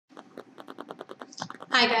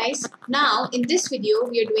Hi guys, now in this video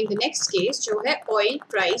we are doing the next case जो है oil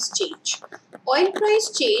price change. Oil price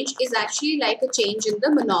change is actually like a change in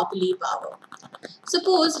the monopoly power.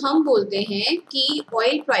 Suppose हम बोलते हैं कि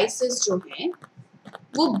oil prices जो हैं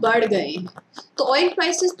वो बढ़ गए हैं, तो ऑयल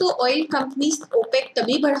प्राइसेस तो ऑयल कंपनीज ओपेक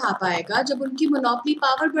तभी बढ़ा पाएगा जब उनकी मोनोपोली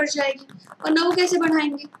पावर बढ़ जाएगी, वरना वो कैसे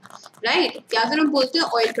बढ़ाएंगे, राइट? या फिर हम बोलते हैं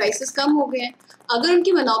ऑयल प्राइसेस कम हो गए हैं, अगर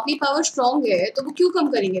उनकी मोनोपोली पावर स्ट्रॉन्ग है तो वो क्यों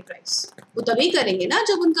कम करेंगे प्राइस? वो तभी करेंगे ना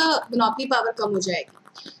जब उनका मोनोपोली पावर कम हो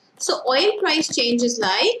जाएगी. सो oil price change is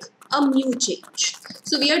like a mu change.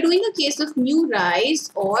 So we are doing a case of mu rise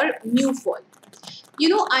और mu fall. You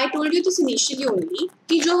know, I told you this initially only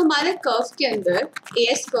कि जो हमारे कर्व के अंदर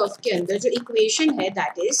AS कर्व के अंदर जो इक्वेशन है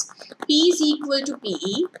that is P is equal to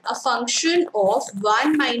PE a function of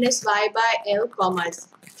 1 minus y by L comma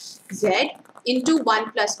Z into 1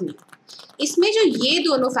 plus mu. इसमें जो ये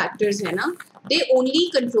दोनों फैक्टर्स है ना, they only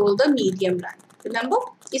control the medium run. Remember?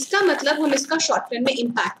 इसका मतलब हम इसका शॉर्ट रन में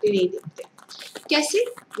इम्पैक्ट नहीं देखते. कैसे?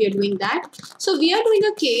 We are doing that. So we are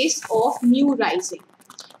doing a case of mu rising.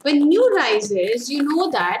 When mu rises, you know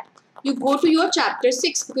that you go to your chapter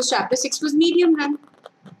 6 because chapter 6 was medium run.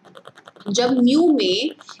 जब mu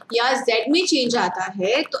में या z में change आता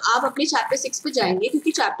है तो आप अपने chapter 6 पे जाएंगे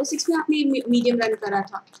क्योंकि chapter 6 में आपने medium run करा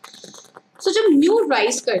था. So जब mu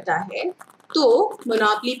rise करता है तो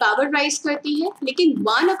monopoly power rise करती है, लेकिन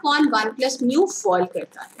 1/1 plus mu fall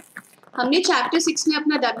करता है. हमने chapter 6 में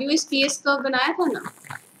अपना WS/PS कर्व बनाया था ना.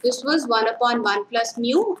 This was 1/1 plus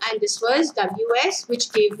mu and this was WS which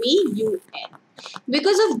gave me UN.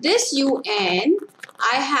 Because of this UN,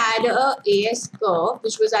 I had a AS curve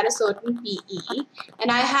which was at a certain PE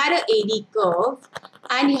and I had a AD curve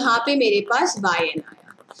and यहाँ पे मेरे पास YN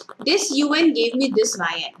आया. This UN gave me this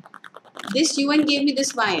YN. This UN gave me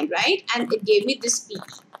this YN, right? And it gave me this PE.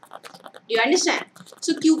 Do you understand?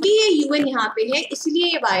 So क्योंकि ये UN यहाँ पे है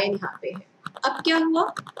इसलिए ये YN यहाँ पे है. अब क्या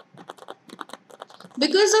हुआ?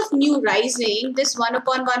 Because of mu rising, this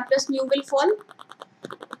 1/1 plus mu will fall,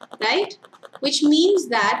 right? Which means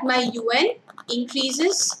that my UN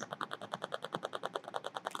increases.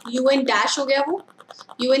 UN dash हो गया वो.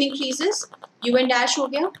 UN increases. UN dash हो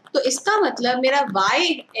गया. तो इसका मतलब मेरा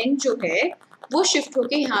YN जो है वो shift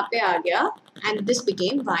होके यहाँ पे आ गया and this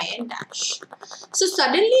became YN dash. So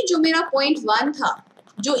suddenly जो मेरा point 1 था,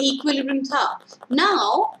 जो equilibrium था,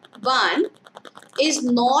 now 1 is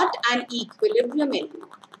not an equilibrium anymore.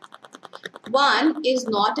 1 is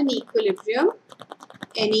not an equilibrium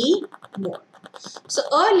anymore. So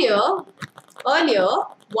earlier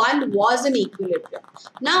 1 was an equilibrium.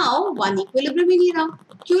 Now 1 equilibrium ही नहीं रहा.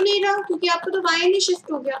 क्यों नहीं रहा? क्योंकि आपको तो YN ही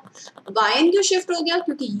शिफ्ट हो गया. YN क्यों शिफ्ट हो गया?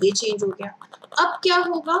 क्योंकि ये चेंज हो गया. अब क्या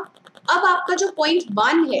होगा? अब आपका जो point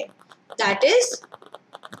 1 है, that is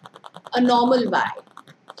a normal Y.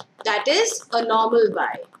 That is a normal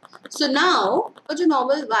Y. So now जो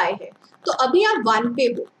normal y है तो अभी आप 1 पे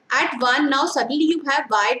हो. At 1 now suddenly you have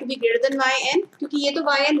y to be greater than yn क्योंकि ये तो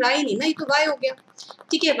yn रहा ही नहीं ना, ये तो y हो गया.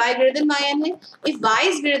 ठीक है, y greater than yn है. If y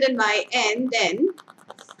is greater than yn then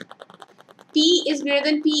p is greater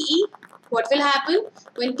than pe. What will happen?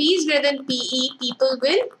 When p is greater than pe, people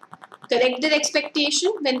will correct their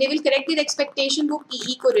expectation. When they will correct their expectation, वो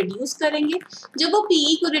PE को reduce करेंगे. जब वो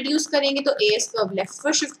PE को reduce करेंगे तो AS curve left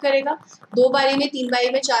पर shift करेगा. 2 बारी में, 3 बारी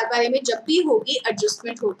में, 4 बारी में जब भी होगी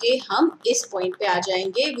एडजस्टमेंट होके हम इस पॉइंट पे आ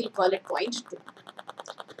जाएंगे. We'll call it point 2.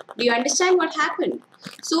 Do you understand what happened?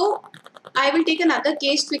 So I will take another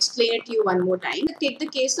case to explain it to you one more time. Take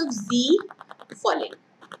the case of Z falling.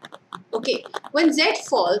 Okay, when Z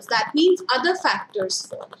falls, that means other factors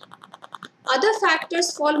fall. Other factors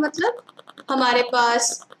fall मतलब हमारे पास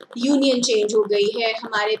union change हो गई है,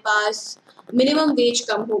 हमारे पास minimum wage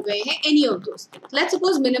कम हो गए हैं, any of those things. Let's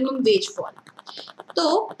suppose minimum wage fall.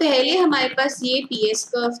 तो पहले हमारे पास ये पीएस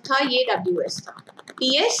कर्व था, ये डब्ल्यूएस था.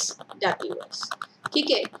 पीएस डब्ल्यूएस, ठीक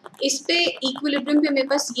है. इस पे इक्विलिब्रियम पे मेरे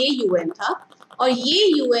पास ये यूएन था और ये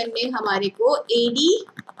यूएन ने हमारे को एडी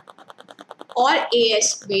और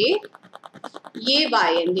एएस पे ये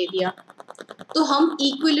वाईएन दे दिया. तो हम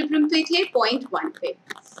इक्विलिब्रियम पे थे पॉइंट 1 पे.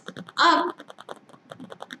 अब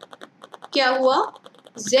क्या हुआ?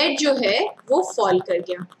 Z जो है वो फॉल कर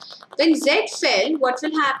गया. When Z fell, what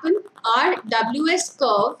will happen? Our WS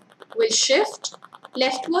curve will shift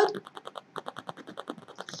leftward.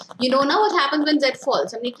 You know now what happens when Z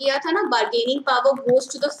falls? हमने किया था ना, bargaining power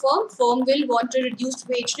goes to the firm. Firm will want a reduced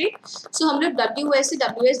wage rate. So हम लोग WS से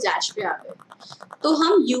WS dash पे आ गए. तो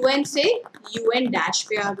हम UN से UN dash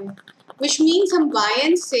पे आ गए. Which means हम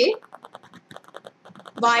YN से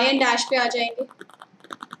YN dash पे आ जाएंगे,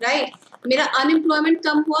 right? मेरा अनएम्प्लॉयमेंट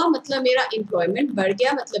कम हुआ मतलब मेरा एम्प्लॉयमेंट बढ़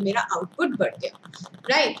गया, मतलब मेरा आउटपुट बढ़ गया,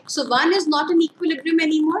 right? So one is not in equilibrium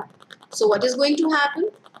anymore. So what is going to happen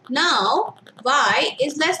now? y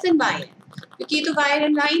is less than yn, क्योंकि ये तो y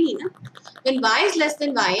and y नहीं ना. When y is less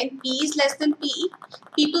than yn, p is less than pe,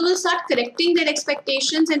 people will start correcting their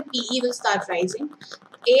expectations and pe will start rising.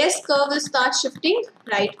 as curve will start shifting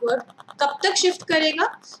rightward. कब तक shift करेगा?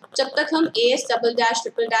 जब तक हम as double dash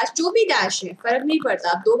triple dash जो भी dash है फर्क नहीं पड़ता,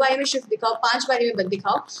 आप 2 बारी में शिफ्ट दिखाओ, 5 बारी में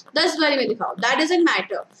दिखाओ, 10 बारी में दिखाओ, दैट डजंट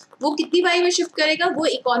मैटर. वो कितनी बारी में शिफ्ट करेगा वो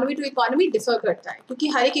इकोनॉमी टू इकोनॉमी डिफर करता है, क्योंकि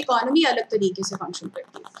हर एक इकोनॉमी अलग तरीके से फंक्शन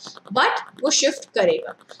करती है, बट वो शिफ्ट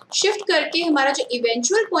करेगा. शिफ्ट करके हमारा जो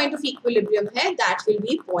इवेंचुअल पॉइंट ऑफ इक्विलिब्रियम है that will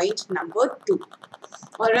be point number 2.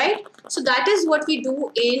 All right, so that is what we do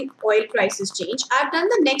in oil prices change. I've done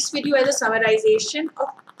the next video as a summarization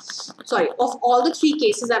of all the 3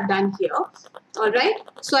 cases I've done here. All right,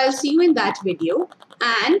 so I'll see you in that video,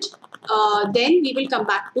 and then we will come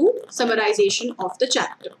back to summarization of the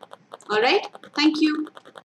chapter. All right, thank you.